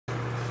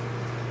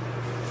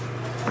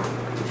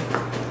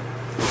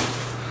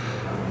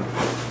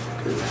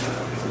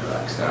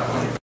relax that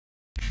one.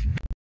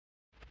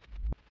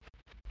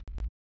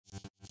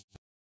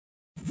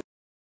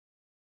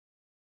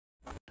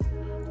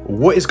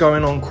 What is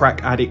going on,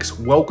 crack addicts?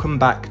 Welcome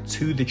back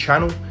to the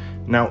channel.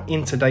 Now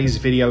in today's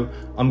video,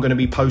 I'm going to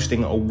be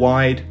posting a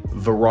wide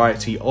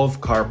variety of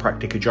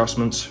chiropractic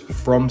adjustments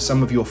from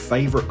some of your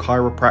favorite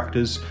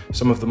chiropractors,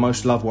 some of the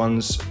most loved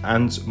ones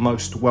and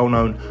most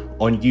well-known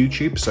on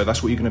YouTube. So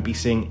that's what you're going to be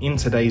seeing in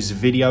today's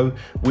video,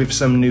 with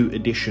some new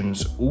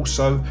additions.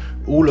 Also,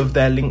 all of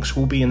their links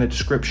will be in the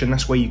description.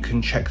 That's where you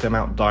can check them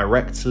out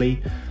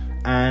directly.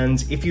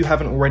 And if you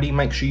haven't already,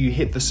 make sure you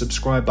hit the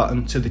subscribe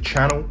button to the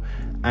channel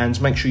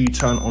and make sure you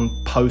turn on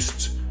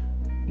post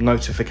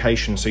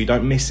notifications so you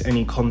don't miss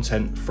any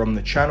content from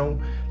the channel.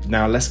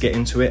 Now let's get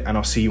into it and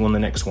I'll see you on the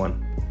next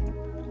one.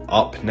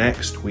 Up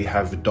next we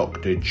have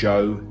Dr.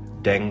 Joe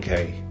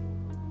Denke.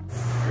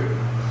 Good.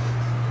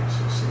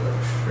 So sit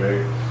up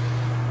straight,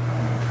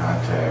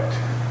 contact.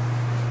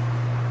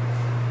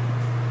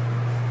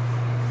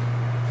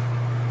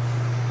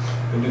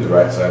 We'll do the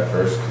right side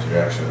first because you're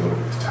actually a little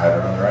bit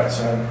tighter on the right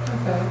side.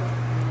 Okay.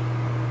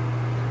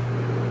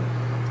 Good.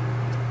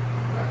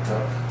 Back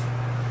up.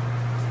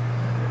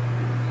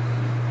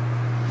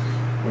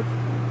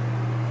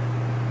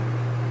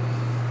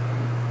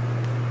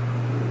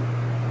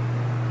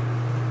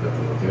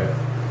 Okay.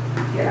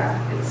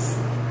 Yeah, it's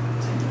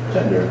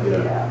Tender,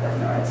 yeah. yeah, but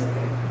no, it's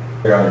okay.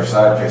 You're on your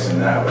side facing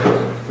that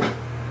way.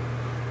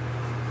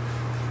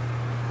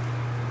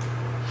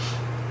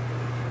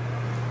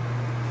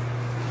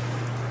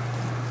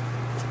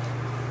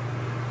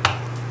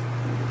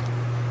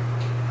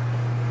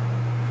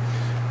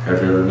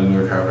 Have you ever been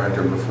to a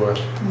chiropractor before?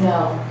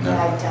 No, No. but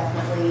I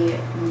definitely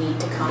need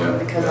to come Yeah,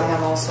 because yeah. I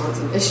have all sorts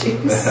of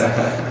issues.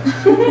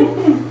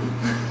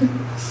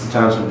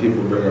 Sometimes when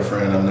people bring a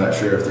friend, I'm not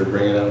sure if they're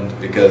bringing them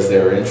because they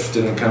were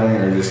interested in coming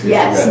or just because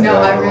Yes, you no,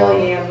 got I dragged along.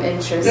 really am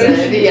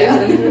interested.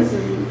 Yeah.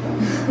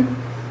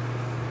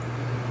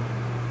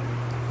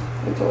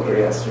 I told her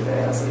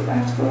yesterday, I was like, I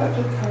have to go out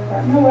to the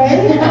chiropractor. No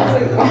way. I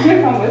was like, want to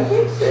come with me?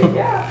 She said,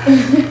 yeah.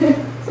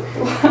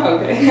 Wow,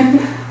 okay.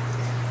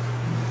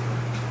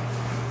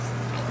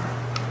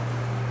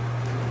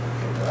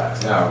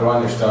 Relax. Now go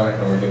on your stomach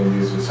and we're going to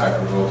use this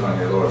hyper volt on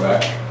your lower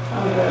back.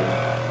 I'm good.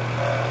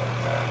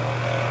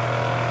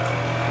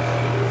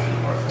 Do a few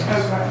more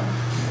things.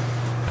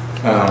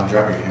 Okay.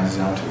 Drop your hands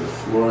down to the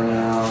floor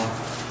now.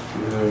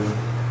 Good.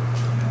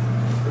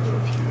 And put a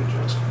few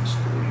adjustments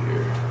through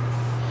here.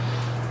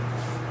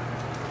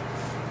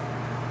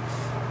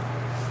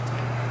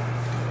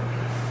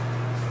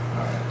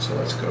 Alright, so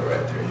let's go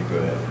right there. You go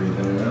ahead and breathe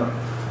in and out.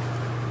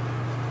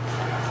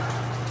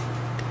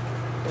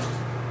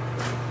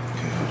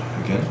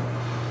 Good. Again.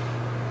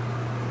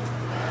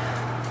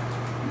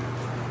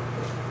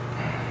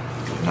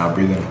 Good. Now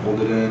breathe in,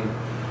 hold it in.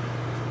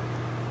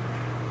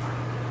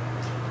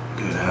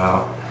 Good,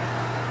 out.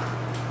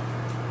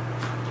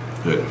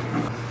 Good.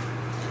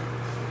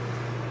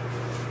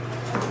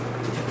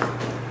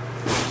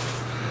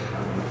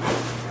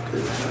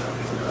 Good.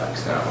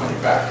 Relax down on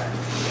your back.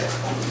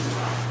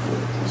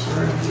 So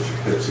we're going to get your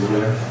hips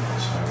again.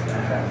 So I'm going to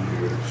have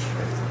you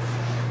straight.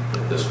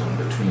 Put this one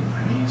between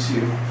my knees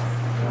here.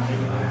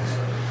 Relax.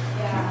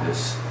 Keep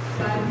this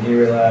knee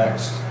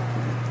relaxed.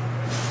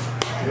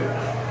 Good.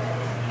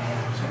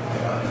 Same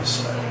thing on this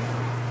side.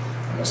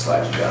 I'm going to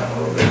slide you down a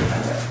little bit.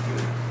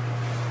 Good.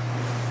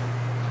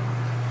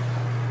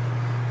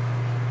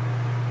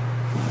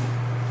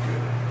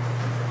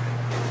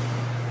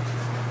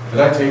 Did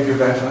I take your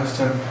back last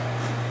time?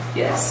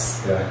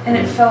 Yes. Yeah. And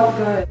it felt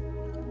good.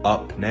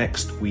 Up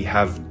next we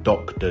have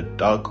Dr.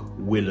 Doug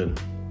Willen.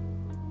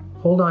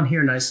 Hold on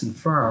here nice and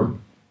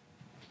firm.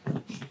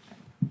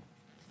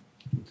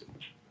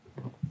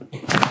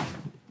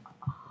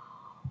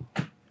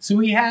 So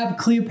we have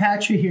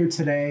Cleopatra here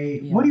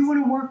today. Yes. What do you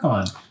want to work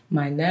on?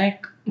 My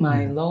neck,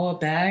 my lower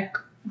back,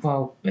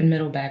 well,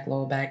 middle back,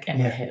 lower back, and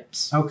my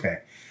hips. Okay.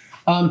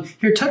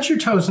 Here, touch your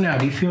toes now.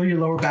 Do you feel your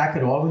lower back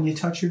at all when you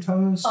touch your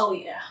toes? Oh,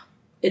 yeah.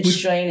 It's Which-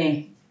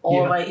 straining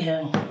all Yeah. right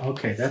here.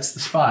 Okay, that's the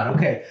spot.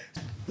 Okay.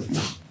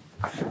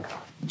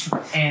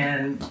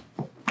 And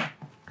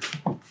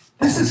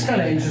this is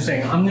kind of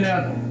interesting.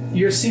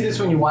 You'll see this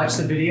when you watch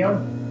the video,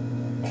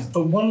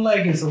 but one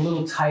leg is a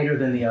little tighter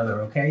than the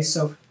other, okay?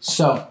 So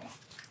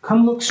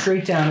come look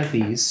straight down at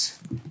these,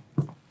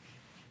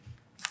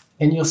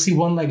 and you'll see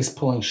one leg is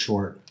pulling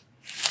short.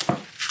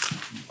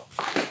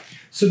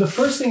 So the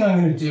first thing I'm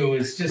going to do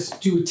is just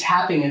do a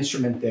tapping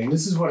instrument thing.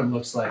 This is what it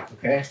looks like,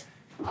 okay?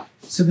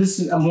 So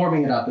I'm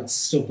warming it up. It's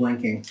still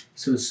blinking.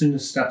 So as soon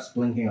as it stops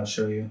blinking, I'll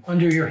show you.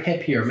 Under your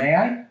hip here, may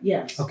I?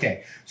 Yes.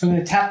 Okay. So I'm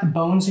going to tap the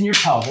bones in your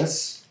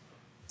pelvis.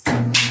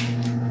 And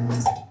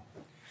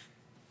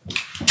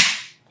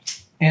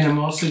I'm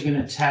also going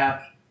to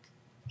tap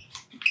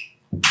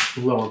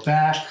the lower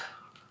back.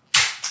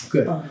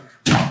 Good.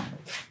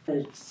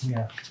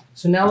 Yeah.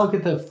 So now look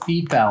at the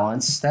feet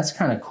balance. That's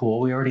kind of cool.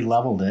 We already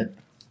leveled it.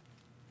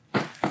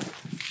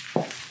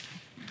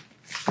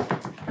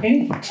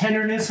 Any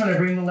tenderness when I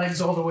bring the legs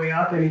all the way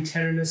up? Any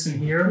tenderness in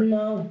here?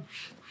 No.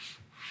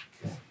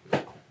 Good.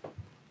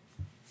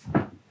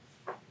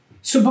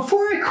 So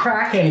before I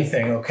crack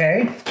anything,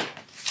 okay,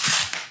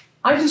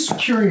 I'm just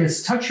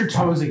curious, touch your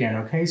toes again,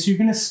 okay? So you're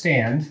gonna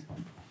stand.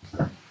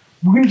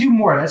 We're gonna do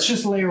more, that's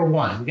just layer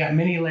one. We got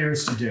many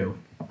layers to do.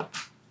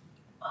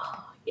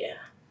 Oh, yeah.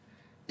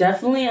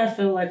 Definitely, I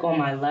feel like on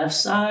my left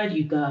side,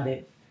 you got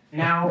it.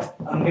 Now,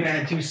 I'm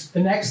gonna do the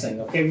next thing,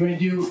 okay? We're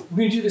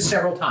gonna do this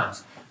several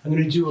times. I'm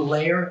gonna do a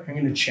layer, I'm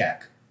gonna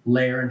check.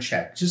 Layer and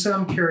check. Just so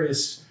I'm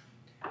curious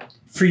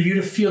for you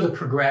to feel the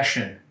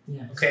progression.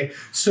 Yes. Okay,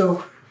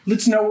 so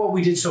let's know what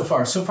we did so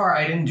far. So far,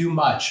 I didn't do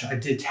much. I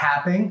did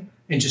tapping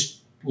and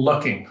just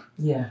looking.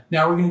 Yeah.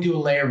 Now we're gonna do a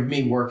layer of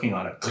me working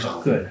on it.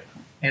 Good.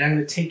 And I'm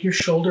gonna take your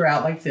shoulder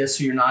out like this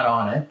so you're not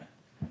on it.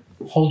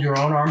 Hold your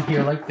own arm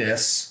here like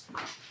this.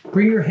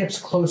 Bring your hips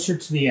closer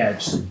to the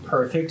edge.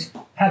 Perfect.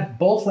 Have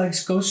both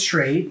legs go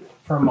straight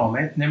for a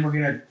moment, and then we're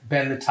gonna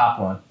bend the top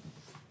one.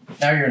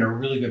 Now you're in a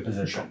really good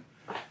position.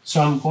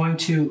 So I'm going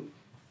to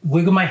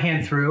wiggle my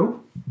hand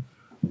through,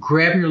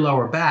 grab your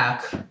lower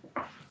back,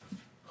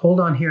 hold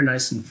on here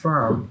nice and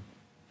firm.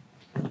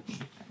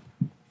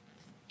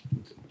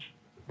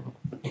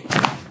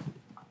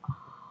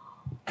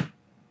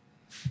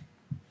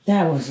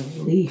 That was a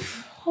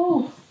relief.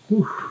 Oh,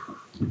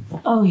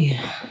 oh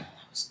yeah.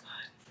 That was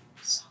good.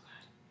 So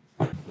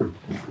good.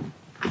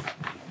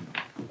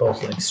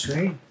 Both legs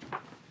straight.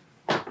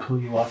 Pull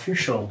you off your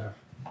shoulder.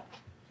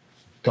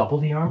 Double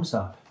the arms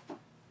up.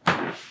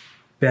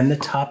 Bend the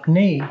top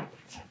knee.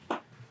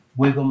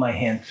 Wiggle my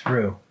hand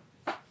through.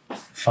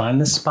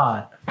 Find the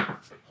spot.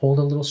 Hold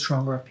a little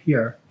stronger up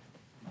here.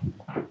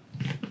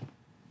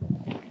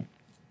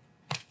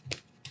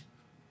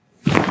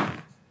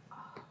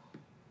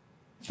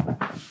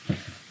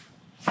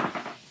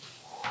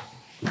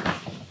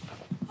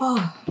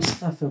 Oh,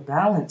 I feel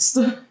balanced.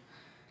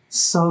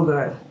 So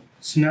good.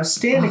 So now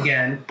stand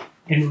again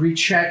and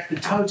recheck the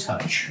toe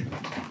touch.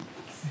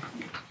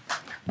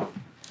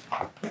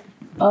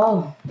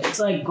 Oh, it's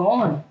like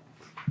gone.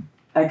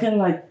 I can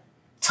like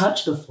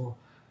touch the floor.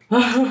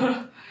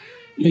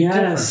 Big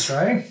difference,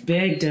 right?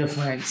 Big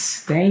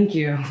difference. Thank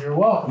you. You're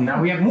welcome. Now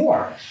we have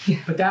more.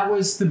 But that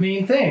was the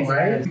main thing,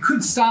 right? Right. You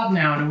could stop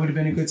now and it would have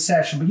been a good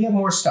session, but you have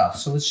more stuff.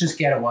 So let's just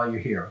get it while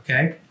you're here,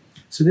 okay?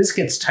 So this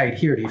gets tight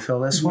here. Do you feel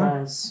this one?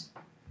 Yes.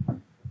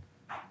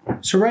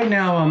 So right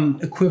now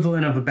I'm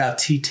equivalent of about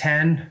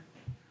T10.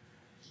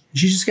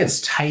 She just gets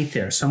tight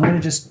there. So I'm going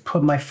to just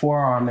put my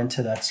forearm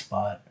into that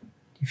spot.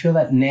 You feel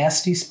that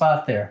nasty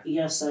spot there?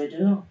 Yes, I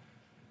do.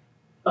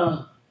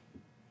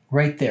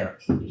 Right there.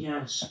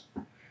 Yes.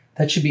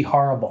 That should be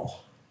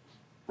horrible.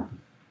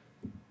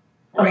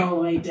 Right.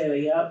 Oh, right there,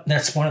 yep.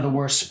 That's one of the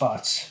worst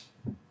spots.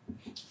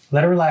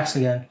 Let it relax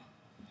again.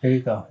 There you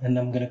go. And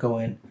I'm going to go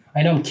in.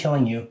 I know I'm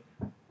killing you.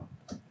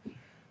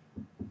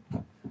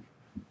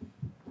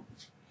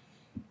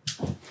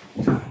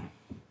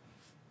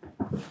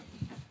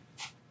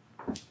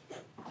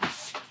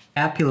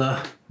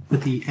 Scapula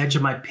with the edge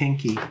of my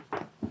pinky.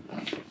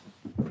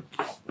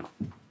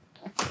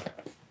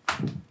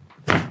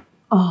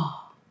 Oh.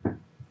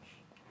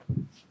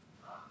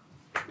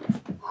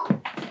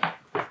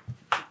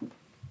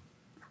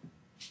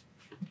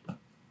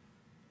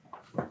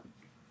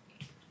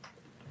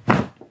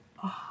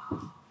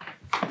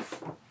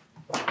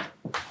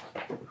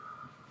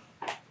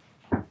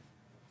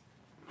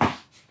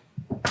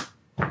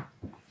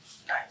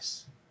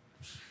 Nice.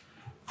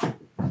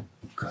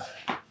 Good.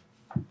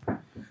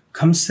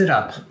 Come sit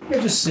up. Or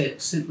just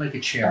sit like a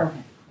chair.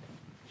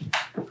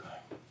 Okay.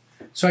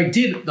 So I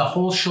did the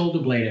whole shoulder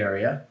blade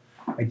area.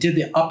 I did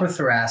the upper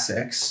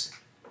thoracics.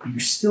 You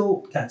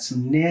still got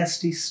some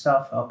nasty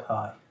stuff up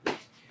high.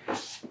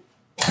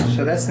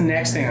 So that's the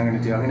next thing I'm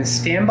gonna do. I'm gonna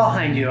stand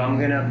behind you. I'm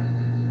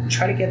gonna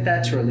try to get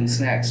that to release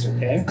next,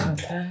 okay?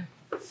 Okay.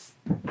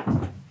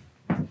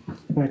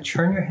 I'm gonna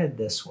turn your head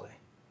this way.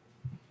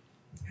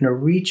 You're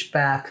gonna reach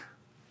back.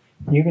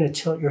 And you're gonna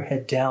tilt your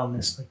head down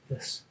like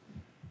this.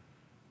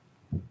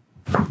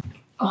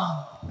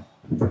 Oh.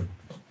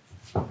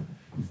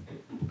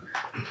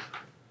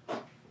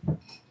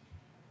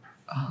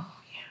 Oh,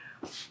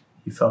 yeah.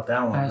 You felt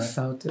that one, I right?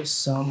 felt this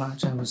so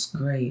much. It was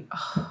great.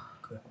 Oh.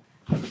 Good.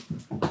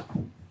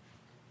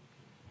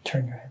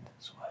 Turn your head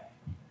this way.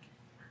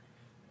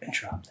 And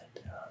drop that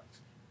down.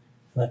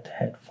 Let the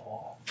head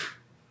fall.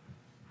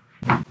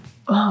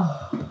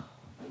 Oh.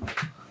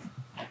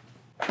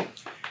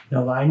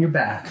 Now lie on your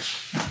back.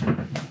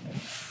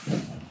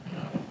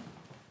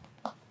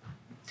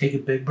 Take a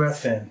big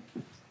breath in.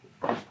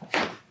 And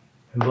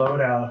blow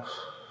it out.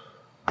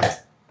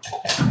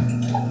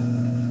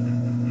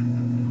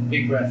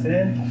 Big breath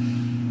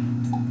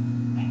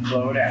in.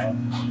 Blow it out.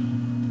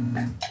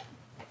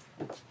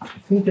 I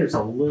think there's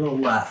a little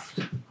left.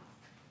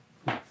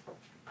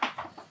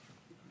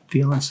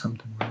 Feeling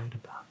something right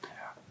about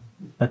there.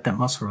 Let that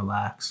muscle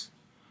relax.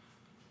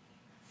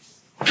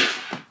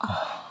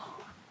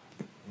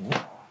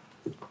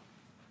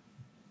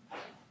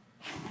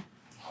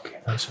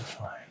 Okay, those are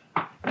fine.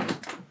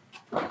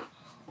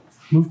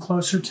 Move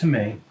closer to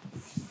me.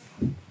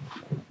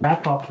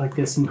 Wrap up like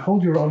this and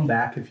hold your own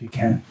back if you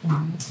can.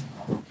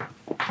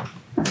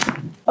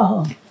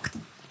 Oh.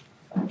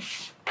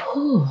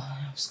 Ooh,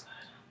 that was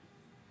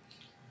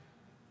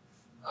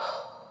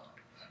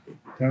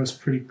good. That was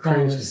pretty That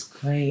crazy. was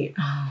great.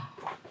 Oh.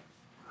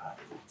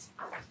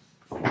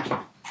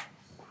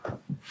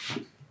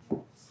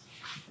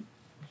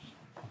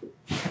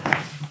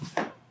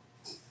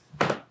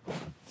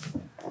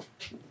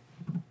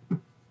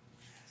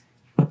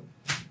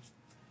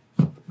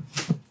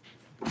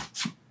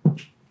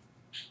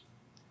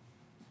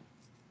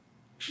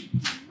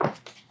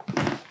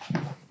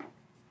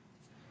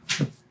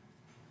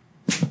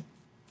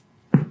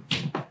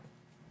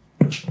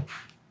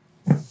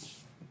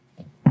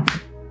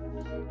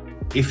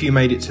 If you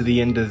made it to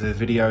the end of the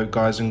video,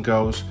 guys and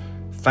girls,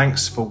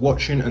 thanks for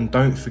watching and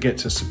don't forget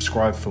to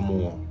subscribe for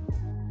more.